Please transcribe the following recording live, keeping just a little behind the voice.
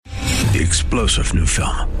The explosive new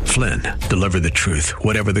film, Flynn, deliver the truth,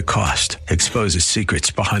 whatever the cost, exposes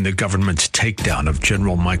secrets behind the government's takedown of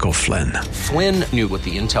General Michael Flynn. Flynn knew what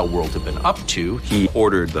the intel world had been up to. He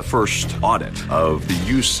ordered the first audit of the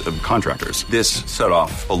use of contractors. This set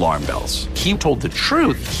off alarm bells. He told the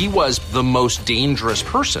truth. He was the most dangerous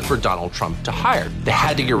person for Donald Trump to hire. They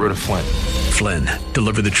had to get rid of Flynn. Flynn,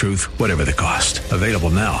 deliver the truth, whatever the cost. Available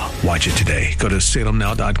now. Watch it today. Go to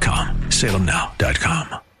salemnow.com.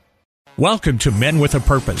 salemnow.com. Welcome to Men with a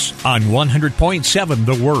Purpose on 100.7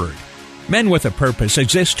 The Word. Men with a Purpose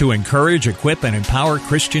exists to encourage, equip, and empower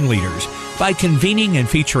Christian leaders by convening and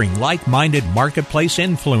featuring like-minded marketplace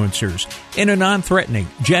influencers in a non-threatening,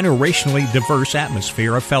 generationally diverse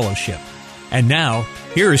atmosphere of fellowship. And now,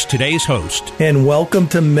 here is today's host. And welcome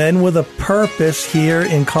to Men with a Purpose here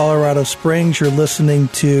in Colorado Springs. You're listening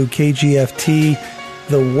to KGFT,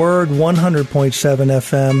 The Word, 100.7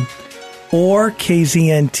 FM, or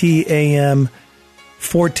KZNT AM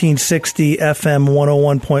 1460 FM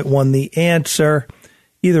 101.1 The Answer.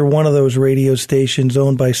 Either one of those radio stations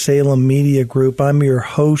owned by Salem Media Group. I'm your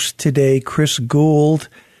host today, Chris Gould,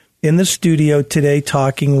 in the studio today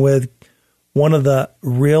talking with one of the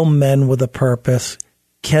real men with a purpose,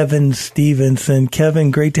 Kevin Stevenson.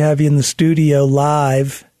 Kevin, great to have you in the studio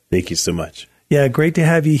live. Thank you so much. Yeah, great to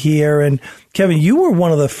have you here. And Kevin, you were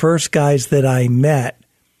one of the first guys that I met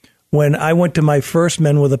when I went to my first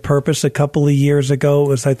Men with a Purpose a couple of years ago. It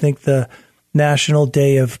was, I think, the National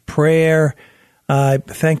Day of Prayer.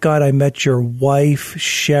 Thank God I met your wife,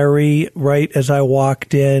 Sherry, right as I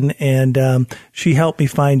walked in, and she helped me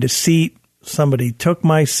find a seat. Somebody took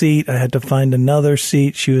my seat. I had to find another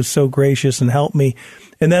seat. She was so gracious and helped me.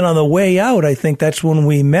 And then on the way out, I think that's when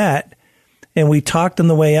we met, and we talked on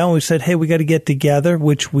the way out. We said, hey, we got to get together,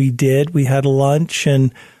 which we did. We had a lunch,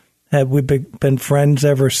 and we've been friends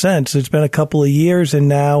ever since. It's been a couple of years, and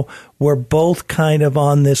now we're both kind of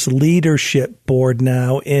on this leadership board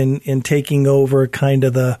now in taking over kind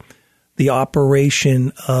of the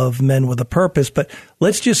operation of Men with a Purpose. But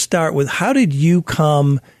let's just start with, how did you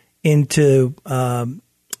come into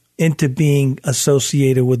being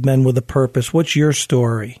associated with Men with a Purpose? What's your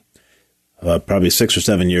story? Probably 6 or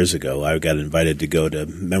 7 years ago, I got invited to go to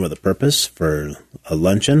Men with a Purpose for a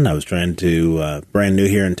luncheon. I was trying to, brand new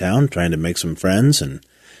here in town, trying to make some friends and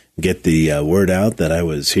get the word out that I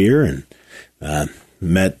was here, and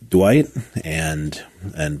met Dwight and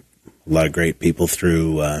a lot of great people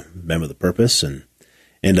through Men with a Purpose, and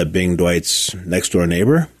ended up being Dwight's next door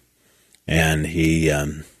neighbor. And he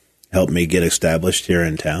helped me get established here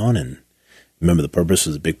in town, and Men with a Purpose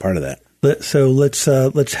was a big part of that. So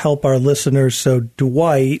let's help our listeners. So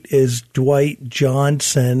Dwight is Dwight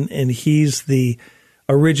Johnson, and he's the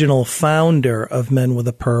original founder of Men with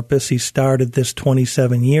a Purpose. He started this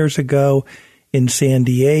 27 years ago in San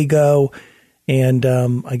Diego, and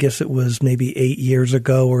I guess it was maybe 8 years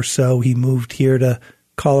ago or so he moved here to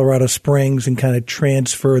Colorado Springs and kind of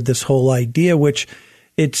transferred this whole idea, which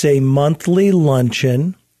it's a monthly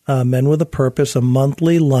luncheon, Men with a Purpose, a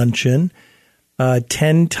monthly luncheon.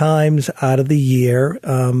 10 times out of the year,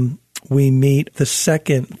 we meet the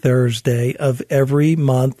second Thursday of every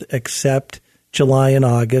month except July and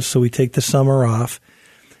August, so we take the summer off.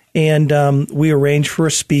 And we arrange for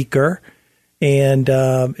a speaker, and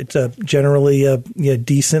it's generally a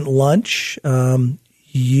decent lunch.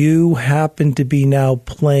 You happen to be now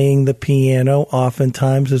playing the piano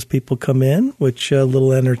oftentimes as people come in, which a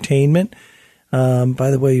little entertainment. By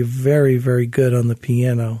the way, you're very, very good on the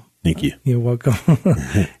piano. Thank you. You're welcome.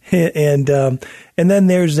 And then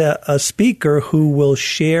there's a speaker who will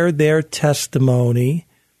share their testimony,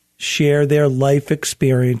 share their life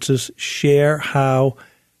experiences, share how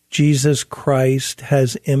Jesus Christ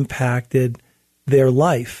has impacted their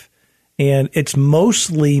life. And it's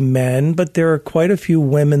mostly men, but there are quite a few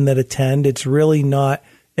women that attend. It's really not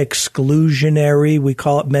exclusionary. We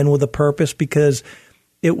call it Men with a Purpose because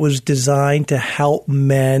it was designed to help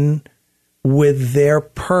men with their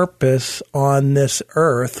purpose on this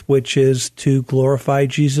earth, which is to glorify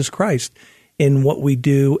Jesus Christ in what we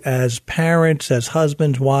do as parents, as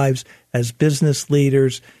husbands, wives, as business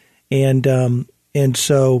leaders. And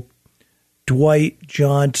so Dwight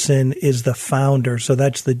Johnson is the founder. So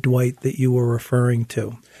that's the Dwight that you were referring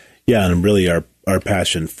to. Yeah, and really our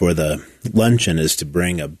passion for the luncheon is to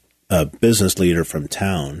bring a business leader from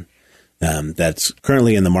town that's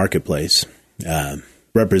currently in the marketplace,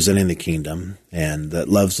 representing the kingdom, and that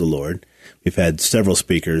loves the Lord. We've had several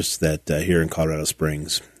speakers that here in Colorado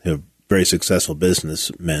Springs who are very successful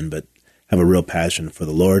businessmen, but have a real passion for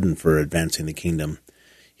the Lord and for advancing the kingdom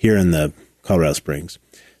here in the Colorado Springs.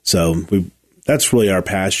 So that's really our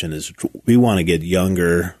passion, is we want to get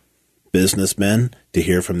younger businessmen to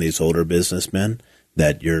hear from these older businessmen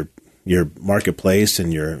that your marketplace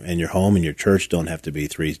and your home and your church don't have to be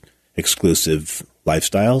three exclusive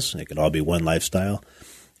lifestyles. It could all be one lifestyle,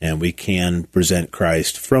 and we can present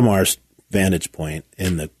Christ from our vantage point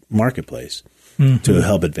in the marketplace to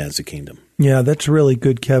help advance the kingdom. Yeah, that's really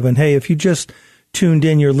good, Kevin. Hey, if you just tuned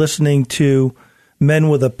in, you're listening to Men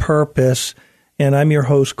with a Purpose, and I'm your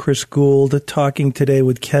host, Chris Gould, talking today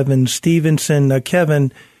with Kevin Stevenson. Now,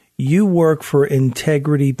 Kevin, you work for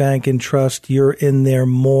Integrity Bank and Trust. You're in their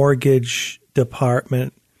mortgage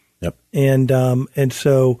department. Yep. And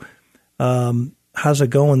so how's it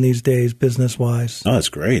going these days, business-wise? Oh, it's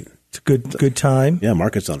great. It's a good time? Yeah,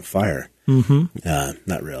 market's on fire.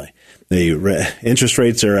 Not really. The interest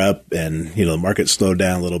rates are up, and the market slowed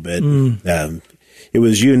down a little bit. It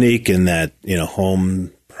was unique in that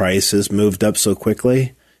home prices moved up so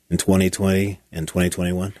quickly in 2020 and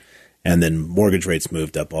 2021, and then mortgage rates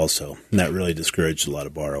moved up also, and that really discouraged a lot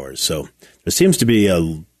of borrowers. So there seems to be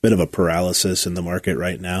a bit of a paralysis in the market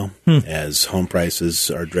right now as home prices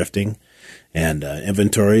are drifting, and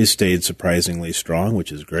inventories stayed surprisingly strong,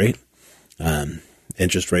 which is great.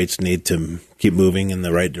 Interest rates need to keep moving in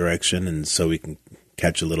the right direction, and so we can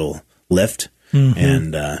catch a little lift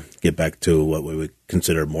and get back to what we would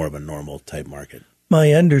consider more of a normal type market.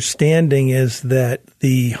 My understanding is that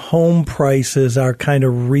the home prices are kind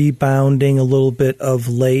of rebounding a little bit of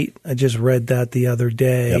late. I just read that the other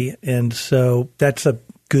day, and so that's a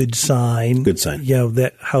good sign. Good sign.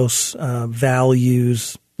 That house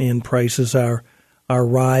values and prices are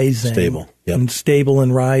rising. Stable. Yep. And stable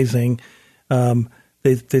and rising.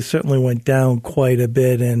 They certainly went down quite a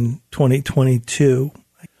bit in 2022.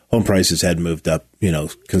 Home prices had moved up,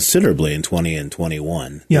 considerably in 20 and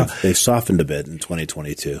 21. Yeah. They've softened a bit in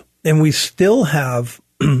 2022. And we still have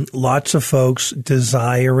lots of folks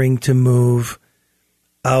desiring to move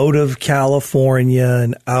out of California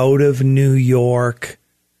and out of New York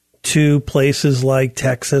to places like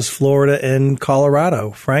Texas, Florida, and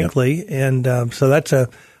Colorado, frankly. Yep. And so that's a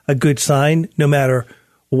good sign. No matter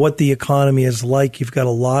what the economy is like, you've got a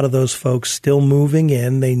lot of those folks still moving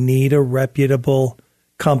in. They need a reputable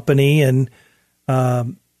company and,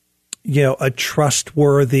 a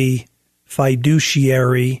trustworthy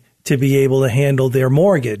fiduciary to be able to handle their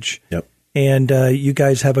mortgage. Yep. And you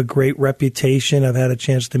guys have a great reputation. I've had a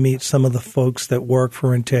chance to meet some of the folks that work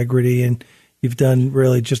for Integrity, and you've done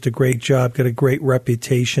really just a great job, got a great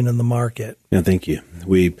reputation in the market. Yeah, thank you.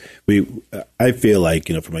 I feel like,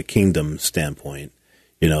 from a kingdom standpoint,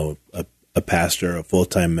 a pastor, a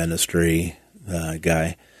full-time ministry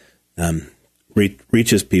guy,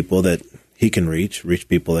 reaches people that he can reach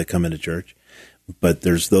people that come into church. But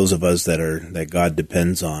there's those of us that God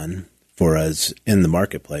depends on for us in the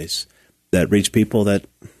marketplace that reach people that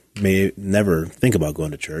may never think about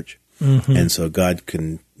going to church. And so God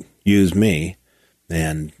can use me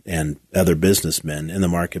and other businessmen in the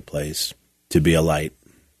marketplace to be a light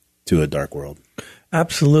to a dark world.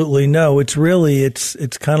 Absolutely. No, it's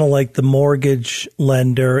kind of like the mortgage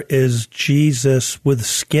lender is Jesus with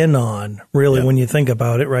skin on, really, when you think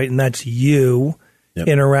about it, right? And that's you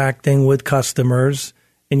interacting with customers,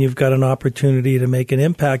 and you've got an opportunity to make an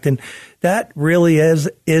impact. And that really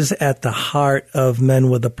is at the heart of Men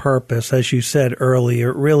with a Purpose. As you said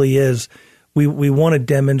earlier, it really is. We want to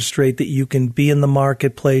demonstrate that you can be in the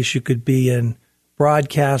marketplace, you could be in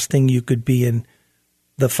broadcasting, you could be in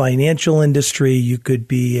the financial industry, you could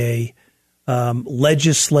be a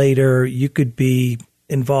legislator, you could be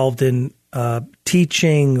involved in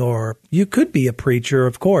teaching, or you could be a preacher,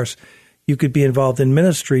 of course. You could be involved in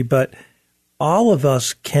ministry, but all of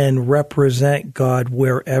us can represent God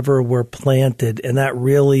wherever we're planted, and that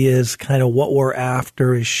really is kind of what we're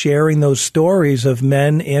after, is sharing those stories of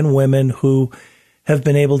men and women who have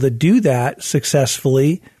been able to do that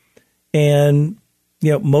successfully. And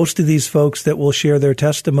most of these folks that will share their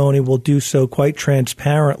testimony will do so quite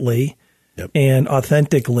transparently and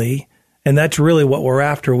authentically. And that's really what we're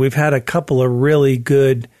after. We've had a couple of really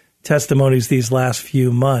good testimonies these last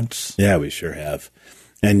few months. Yeah, we sure have.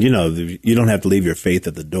 And, you don't have to leave your faith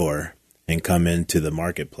at the door and come into the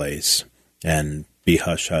marketplace and be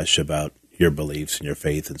hush-hush about your beliefs and your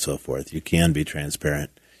faith and so forth. You can be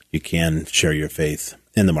transparent. You can share your faith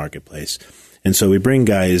in the marketplace. And so we bring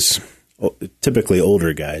guys, typically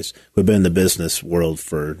older guys, who have been in the business world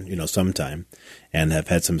for, some time and have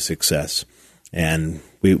had some success. And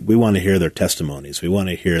we want to hear their testimonies. We want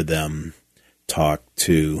to hear them talk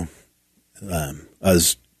to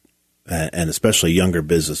us, and especially younger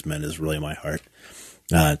businessmen is really my heart,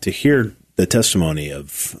 to hear the testimony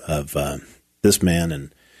of this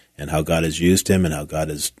man and how God has used him and how God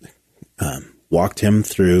has walked him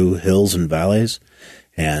through hills and valleys,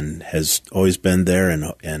 and has always been there,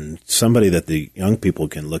 and somebody that the young people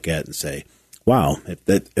can look at and say, wow, if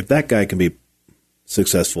that guy can be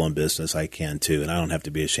successful in business, I can too, and I don't have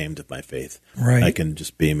to be ashamed of my faith. Right. I can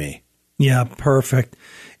just be me. Yeah, perfect.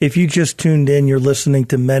 If you just tuned in, you're listening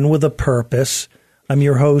to Men with a Purpose. I'm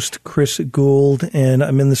your host, Chris Gould, and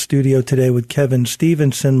I'm in the studio today with Kevin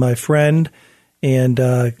Stevenson, my friend and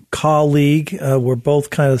colleague. We're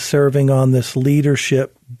both kind of serving on this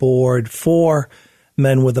leadership board for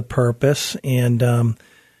Men with a Purpose. And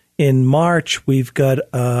in March, we've got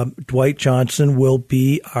Dwight Johnson will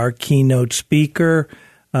be our keynote speaker.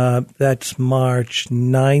 That's March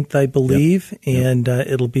 9th, I believe, and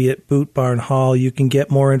it'll be at Boot Barn Hall. You can get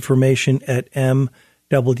more information at mwap.org,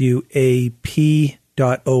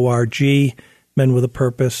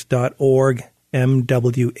 menwithapurpose.org,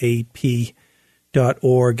 mwap.org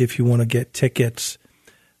if you want to get tickets.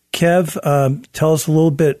 Kev, tell us a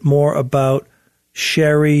little bit more about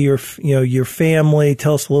Sherry, your family.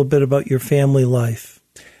 Tell us a little bit about your family life.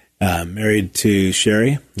 Married to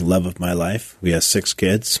Sherry, love of my life. We have 6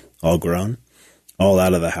 kids, all grown, all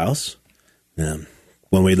out of the house. When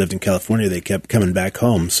we lived in California, they kept coming back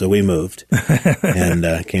home, so we moved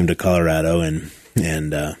and came to Colorado, and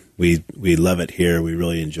we love it here. We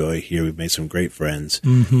really enjoy here. We've made some great friends,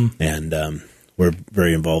 and we're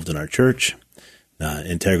very involved in our church.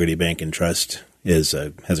 Integrity Bank and Trust has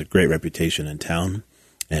a great reputation in town,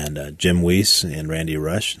 and Jim Weiss and Randy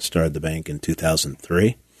Rush started the bank in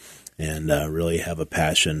 2003. And really have a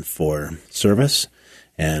passion for service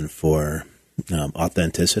and for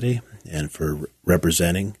authenticity and for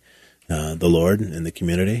representing the Lord in the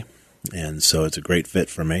community. And so it's a great fit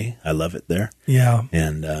for me. I love it there. Yeah.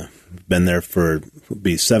 And been there for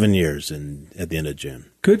 7 years at the end of June.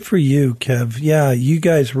 Good for you, Kev. Yeah, you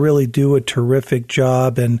guys really do a terrific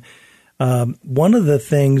job. And one of the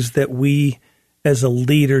things that we as a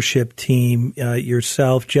leadership team,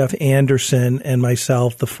 yourself, Jeff Anderson, and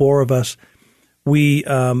myself, the 4 of us, we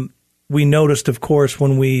noticed, of course,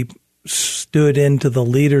 when we stood into the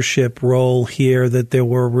leadership role here, that there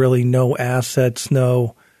were really no assets,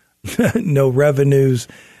 no revenues,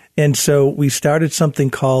 and so we started something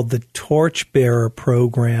called the Torchbearer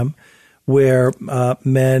Program, where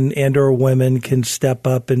men and or women can step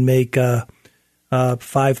up and make a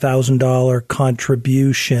 $5,000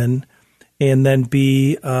 contribution, and then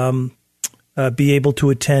be able to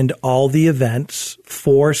attend all the events,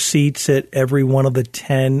 4 seats at every one of the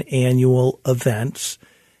 10 annual events,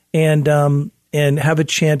 and have a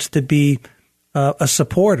chance to be a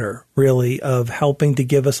supporter, really, of helping to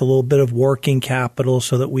give us a little bit of working capital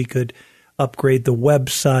so that we could upgrade the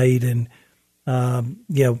website and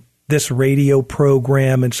this radio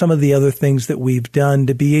program and some of the other things that we've done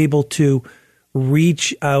to be able to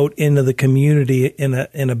reach out into the community in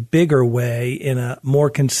a bigger way, in a more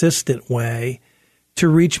consistent way, to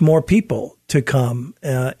reach more people to come.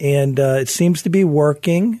 And it seems to be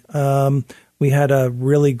working. We had a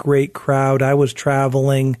really great crowd. I was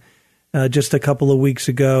traveling just a couple of weeks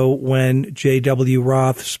ago when J.W.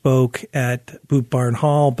 Roth spoke at Boot Barn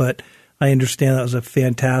Hall, but I understand that was a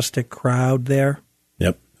fantastic crowd there.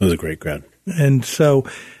 Yep, it was a great crowd. And so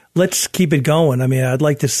let's keep it going. I mean, I'd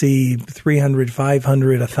like to see 300,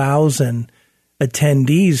 500, 1,000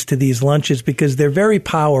 attendees to these lunches because they're very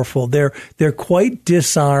powerful. They're quite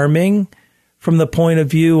disarming from the point of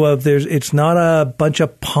view of it's not a bunch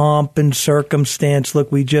of pomp and circumstance.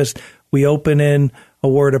 Look, we open in a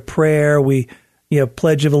word of prayer. We,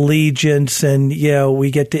 Pledge of Allegiance, and,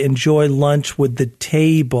 we get to enjoy lunch with the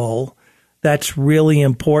table. That's really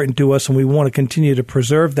important to us, and we want to continue to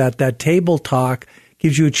preserve that. That table talk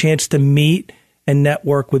gives you a chance to meet and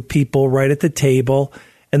network with people right at the table.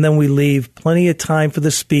 And then we leave plenty of time for the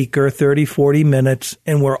speaker, 30, 40 minutes,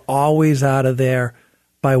 and we're always out of there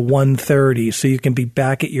by 1:30. So you can be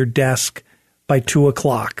back at your desk by 2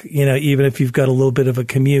 o'clock, even if you've got a little bit of a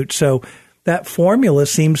commute. So that formula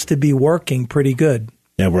seems to be working pretty good.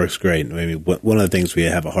 Yeah, it works great. I mean, one of the things, we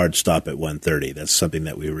have a hard stop at 1:30. That's something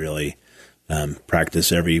that we really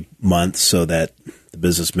practice every month so that the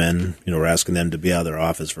businessmen, we're asking them to be out of their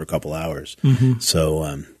office for a couple hours. Mm-hmm.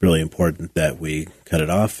 So really important that we cut it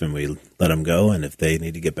off and we let them go. And if they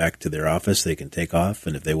need to get back to their office, they can take off.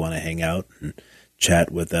 And if they want to hang out and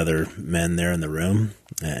chat with other men there in the room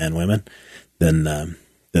and women, then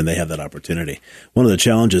they have that opportunity. One of the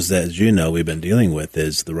challenges that, as you know, we've been dealing with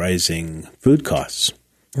is the rising food costs.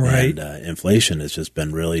 Right. And inflation has just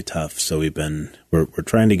been really tough. So we're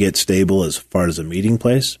trying to get stable as far as a meeting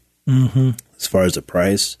place, as far as the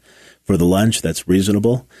price for the lunch that's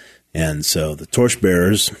reasonable. And so the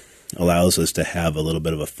torchbearers allows us to have a little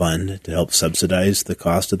bit of a fund to help subsidize the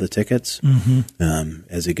cost of the tickets,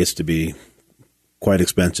 as it gets to be quite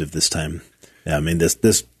expensive this time. I mean,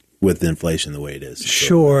 this with inflation the way it is.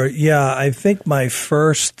 Sure. Yeah. I think my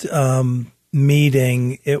first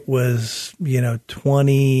meeting, it was,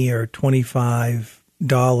 $20 or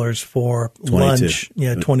 $25 for 22. lunch.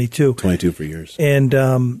 Yeah, 22. 22 for years. And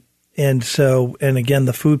again,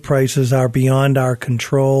 the food prices are beyond our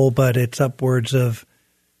control, but it's upwards of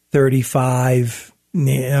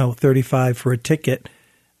 $35 for a ticket,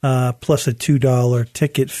 plus a $2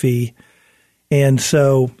 ticket fee. And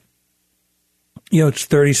so, it's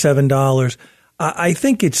 $37. I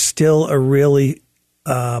think it's still a really,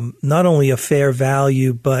 not only a fair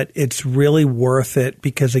value, but it's really worth it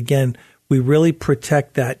because, again, we really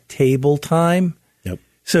protect that table time. Yep.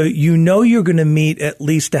 So you're going to meet at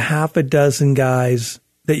least a half a dozen guys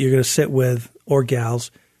that you're going to sit with, or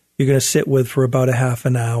gals, you're going to sit with for about a half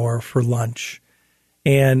an hour for lunch.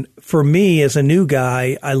 And for me, as a new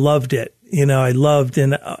guy, I loved it. I loved,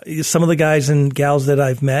 and some of the guys and gals that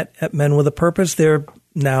I've met at Men with a Purpose, they're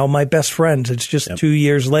now my best friends. It's just 2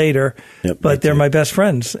 years later, but they're my best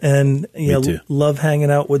friends, and love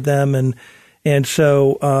hanging out with them. And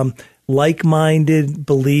so like-minded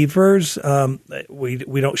believers, we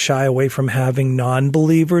don't shy away from having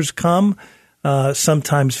non-believers come.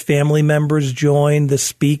 Sometimes family members join the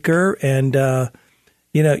speaker, and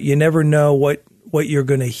you never know what you're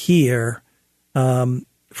going to hear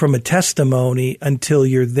from a testimony until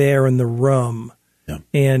you're there in the room. Yeah.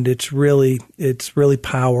 And it's really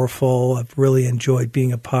powerful. I've really enjoyed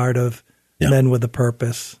being a part of Men with a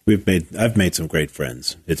Purpose. I've made some great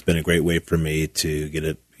friends. It's been a great way for me to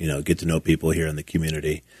get to know people here in the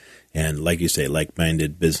community, and like you say,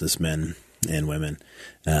 like-minded businessmen and women.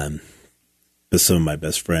 With some of my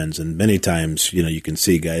best friends, and many times, you can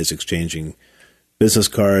see guys exchanging business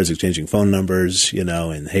cards, exchanging phone numbers,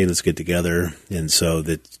 and hey, let's get together. And so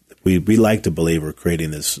that we like to believe we're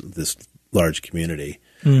creating this large community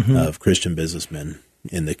of Christian businessmen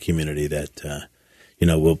in the community that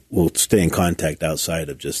we'll stay in contact outside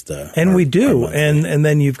of just and we do, and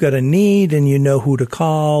then you've got a need, and you know who to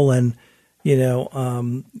call, and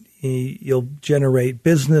you'll generate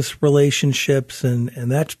business relationships,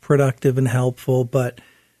 and that's productive and helpful. But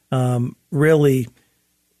really,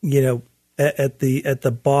 at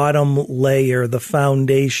the bottom layer, the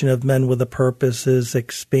foundation of Men with a Purpose is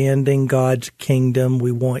expanding God's kingdom.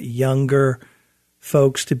 We want younger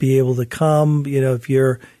folks to be able to come. If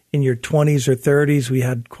you're in your 20s or 30s, we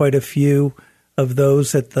had quite a few of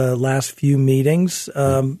those at the last few meetings.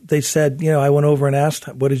 They said, I went over and asked,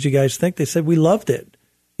 what did you guys think? They said, we loved it.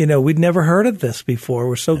 We'd never heard of this before.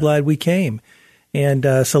 We're so glad we came. And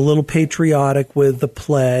it's a little patriotic with the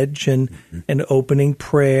pledge and an opening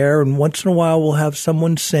prayer. And once in a while, we'll have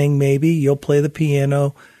someone sing. Maybe you'll play the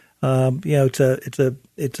piano. It's a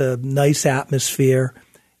nice atmosphere.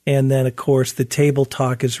 And then, of course, the table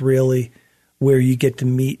talk is really where you get to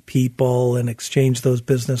meet people and exchange those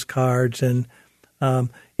business cards. And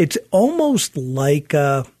it's almost like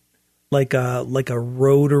a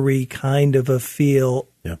Rotary kind of a feel.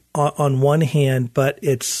 Yeah. On one hand, but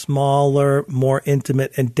it's smaller, more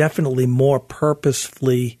intimate, and definitely more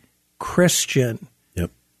purposefully Christian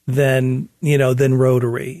than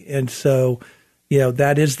Rotary. And so,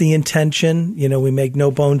 that is the intention. We make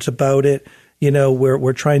no bones about it.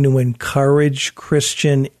 We're trying to encourage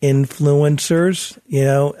Christian influencers.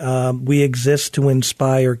 We exist to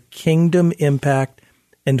inspire kingdom impact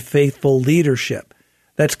and faithful leadership.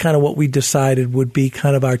 That's kind of what we decided would be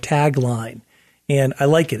kind of our tagline. And I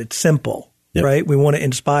like it. It's simple, right? We want to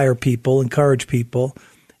inspire people, encourage people,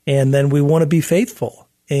 and then we want to be faithful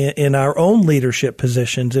in our own leadership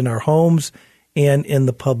positions, in our homes and in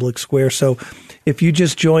the public square. So if you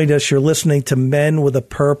just joined us, you're listening to Men with a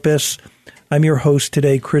Purpose. I'm your host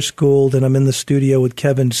today, Chris Gould, and I'm in the studio with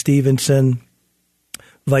Kevin Stevenson,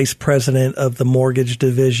 Vice President of the Mortgage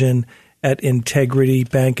Division at Integrity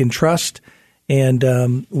Bank and Trust.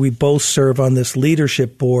 And we both serve on this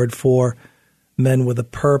leadership board for Men with a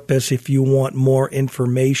Purpose. If you want more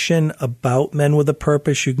information about Men with a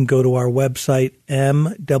Purpose, you can go to our website, mwap.org,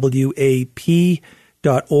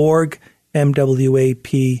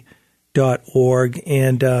 mwap.org.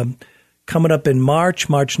 And coming up in March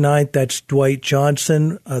 9th, that's Dwight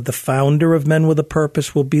Johnson, the founder of Men with a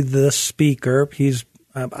Purpose, will be the speaker.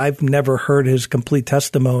 I've never heard his complete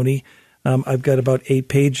testimony. I've got about 8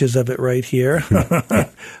 pages of it right here.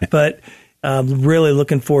 But really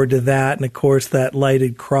looking forward to that, and of course that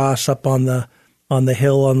lighted cross up on the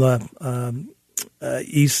hill on the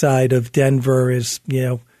east side of Denver is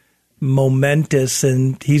momentous,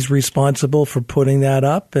 and he's responsible for putting that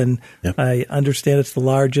up. And Yep. I understand it's the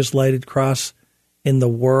largest lighted cross in the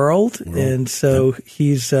world. And so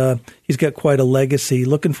he's got quite a legacy.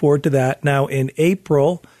 Looking forward to that. Now, in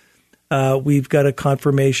April, we've got a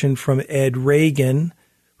confirmation from Ed Reagan,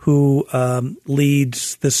 who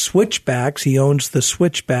leads the Switchbacks. He owns the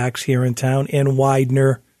Switchbacks here in town in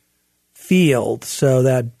Widener Field. So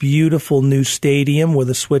that beautiful new stadium where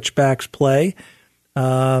the Switchbacks play.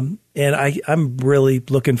 And I'm really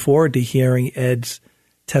looking forward to hearing Ed's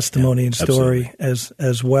testimony and story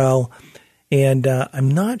as well. And I'm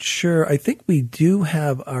not sure. I think we do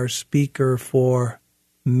have our speaker for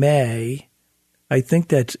May. I think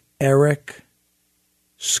that's Eric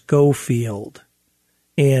Schofield.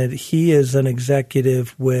 And he is an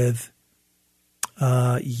executive with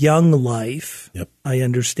Young Life. Yep. I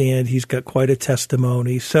understand he's got quite a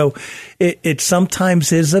testimony. So it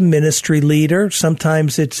sometimes is a ministry leader.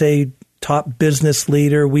 Sometimes it's a top business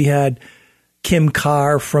leader. We had Kim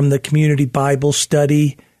Carr from the Community Bible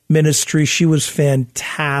Study Ministry. She was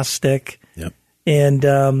fantastic. Yep.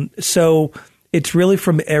 And so it's really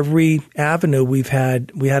from every avenue. We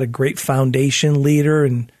had a great foundation leader,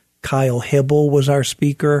 and Kyle Hibble was our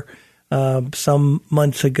speaker some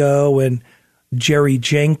months ago, and Jerry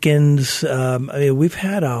Jenkins. We've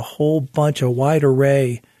had a whole bunch, a wide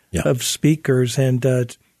array of speakers, and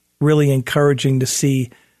it's really encouraging to see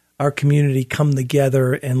our community come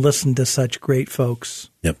together and listen to such great folks.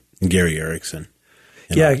 Yep. And Gary Erickson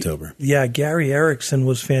in October. Yeah, Gary Erickson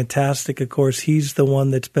was fantastic. Of course, he's the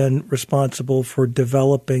one that's been responsible for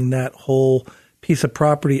developing that whole piece of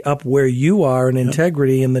property up where you are in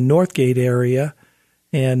Integrity in the Northgate area.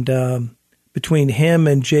 And between him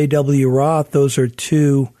and J.W. Roth, those are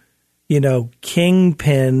two,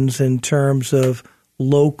 kingpins in terms of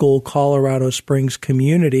local Colorado Springs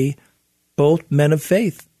community, both men of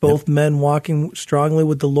faith, both men walking strongly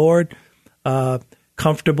with the Lord,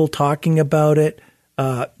 comfortable talking about it,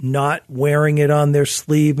 not wearing it on their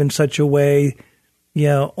sleeve in such a way,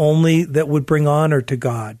 only that would bring honor to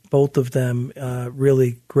God. Both of them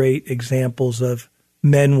really great examples of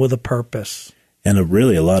men with a purpose. And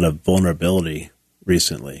a lot of vulnerability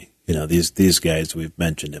recently. These guys we've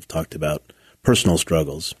mentioned have talked about personal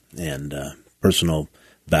struggles and personal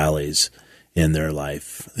valleys in their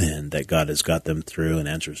life, and that God has got them through and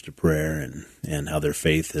answers to prayer, and how their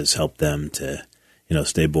faith has helped them to,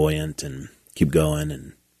 stay buoyant and keep going.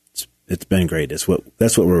 And it's been great. That's what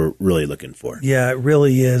we're really looking for. Yeah, it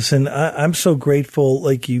really is. And I'm so grateful,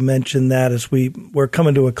 like you mentioned that as we're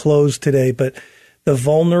coming to a close today, but the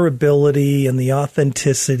vulnerability and the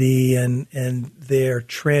authenticity and their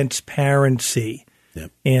transparency,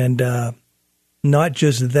 and not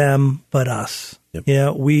just them, but us.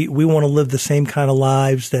 Yep. We want to live the same kind of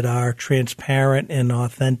lives that are transparent and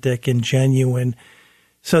authentic and genuine,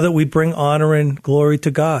 so that we bring honor and glory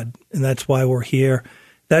to God. And that's why we're here.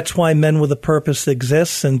 That's why Men with a Purpose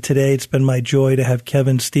exists. And today it's been my joy to have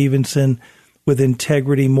Kevin Stevenson with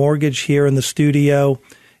Integrity Mortgage here in the studio.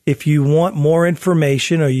 If you want more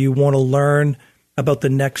information or you want to learn about the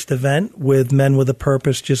next event with Men with a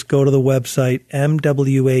Purpose, just go to the website,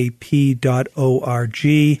 mwap.org.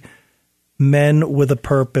 Men with a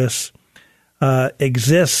Purpose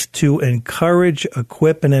exists to encourage,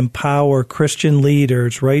 equip, and empower Christian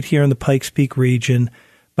leaders right here in the Pikes Peak region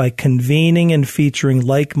by convening and featuring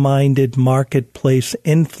like-minded marketplace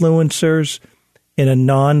influencers in a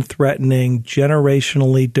non-threatening,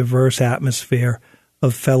 generationally diverse atmosphere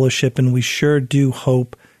of fellowship. And we sure do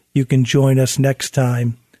hope you can join us next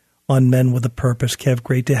time on Men with a Purpose. Kev,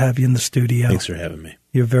 great to have you in the studio. Thanks for having me.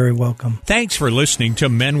 You're very welcome. Thanks for listening to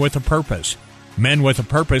Men with a Purpose. Men with a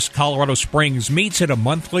Purpose Colorado Springs meets at a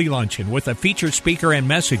monthly luncheon with a featured speaker and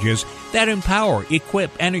messages that empower,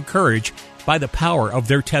 equip, and encourage by the power of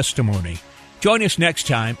their testimony. Join us next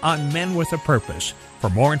time on Men with a Purpose. For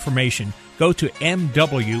more information, go to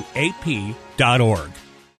mwap.org.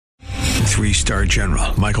 3-star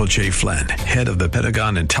General Michael J. Flynn, head of the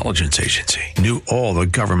Pentagon Intelligence Agency, knew all the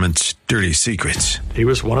government's dirty secrets. He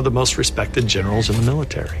was one of the most respected generals in the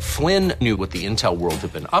military. Flynn knew what the intel world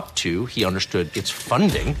had been up to. He understood its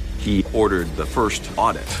funding. He ordered the first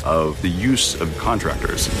audit of the use of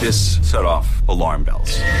contractors. This set off alarm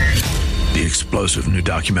bells. The explosive new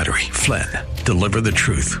documentary, Flynn, Deliver the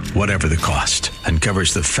Truth, Whatever the Cost,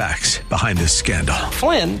 uncovers the facts behind this scandal.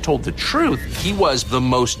 Flynn told the truth. He was the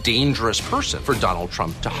most dangerous person for Donald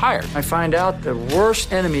Trump to hire. I find out the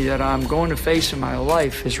worst enemy that I'm going to face in my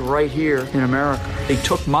life is right here in America. They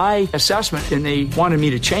took my assessment and they wanted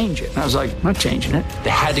me to change it. And I was like, I'm not changing it. They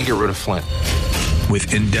had to get rid of Flynn.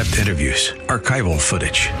 With in-depth interviews, archival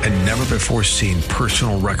footage, and never-before-seen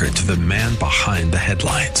personal records of the man behind the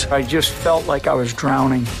headlines. I just felt like I was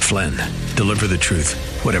drowning. Flynn, deliver the truth,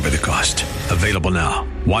 whatever the cost. Available now.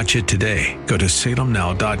 Watch it today. Go to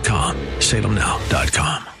salemnow.com.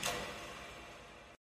 salemnow.com.